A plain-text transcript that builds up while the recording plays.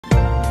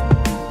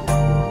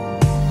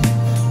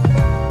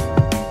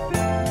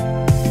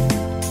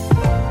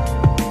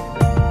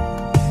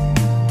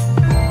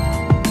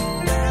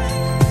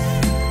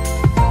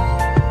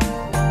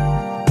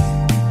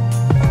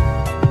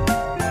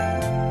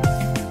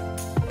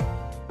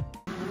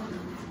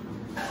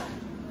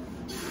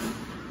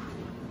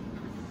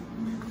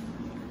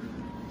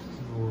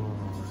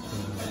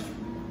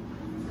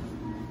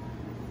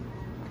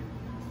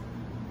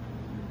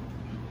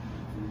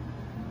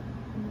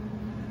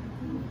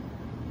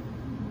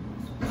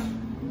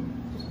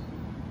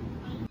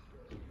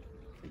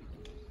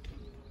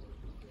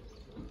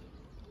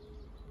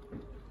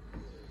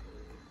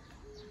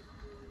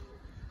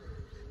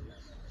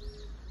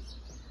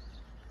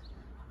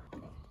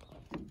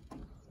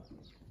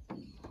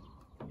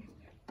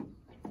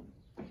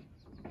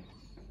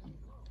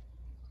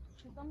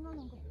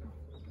땀나는 거.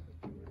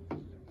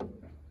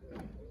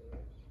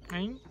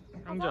 에잉?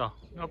 형자,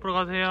 앞으로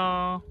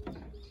가세요.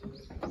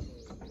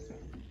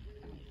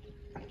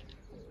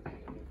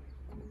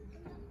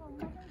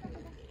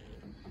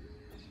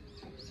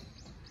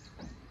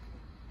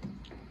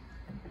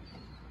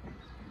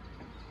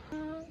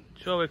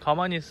 주아 왜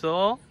가만히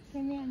있어?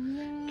 개미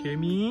안녕.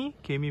 개미?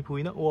 개미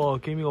보이나? 와,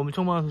 개미가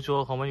엄청 많아서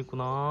주아가 가만히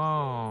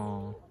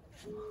있구나.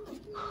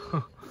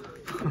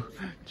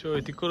 주아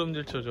왜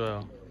뒷걸음질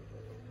쳐줘요?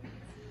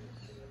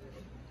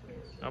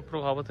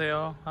 앞으로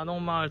가보세요.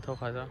 한옥마을 더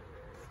가자.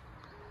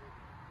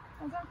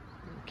 가자.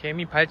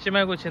 개미 밟지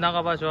말고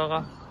지나가봐.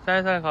 주아가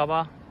살살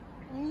가봐.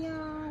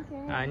 안녕.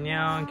 개미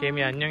안녕.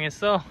 개미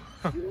안녕했어?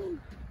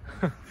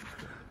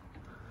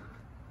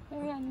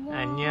 개미 안녕.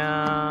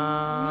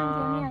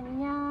 안녕.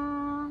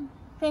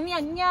 개미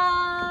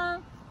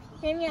안녕.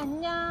 개미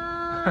안녕.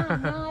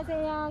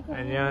 안녕하세요. 개미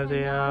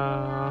안녕하세요.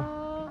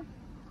 안녕하세요.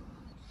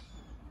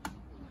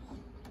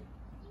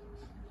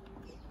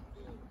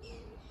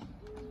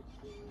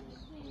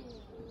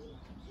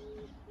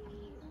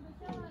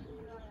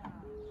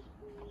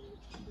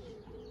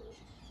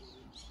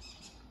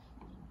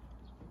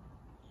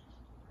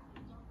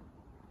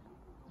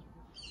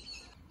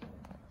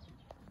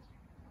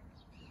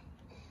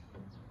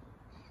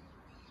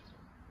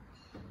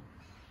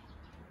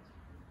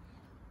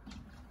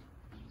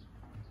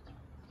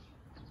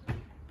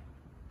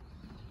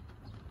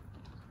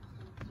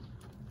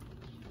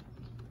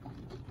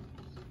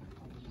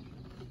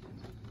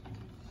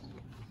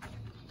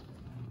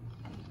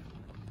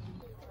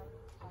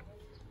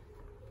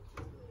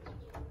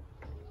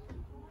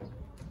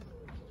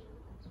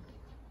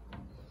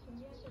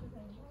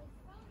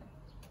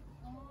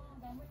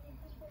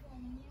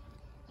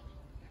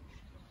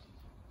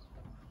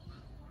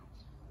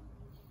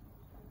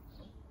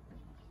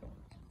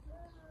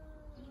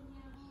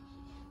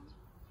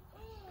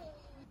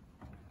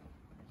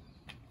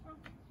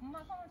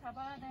 엄마 손을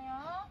잡아야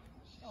돼요.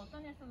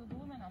 어떤 일서도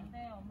놓으면 안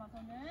돼요. 엄마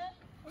손을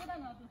여기다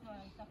놔도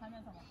좋아요. 이따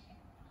가면서 먹게.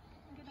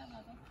 여기다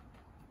놔도.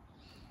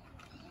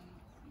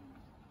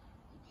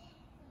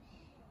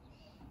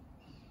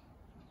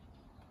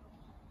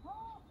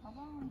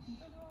 가방은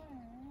진짜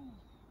좋아해.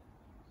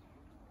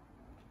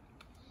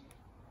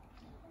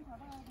 손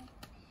잡아야 돼.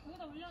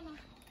 여기다 올려놔.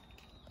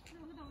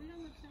 여기다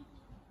올려놓자.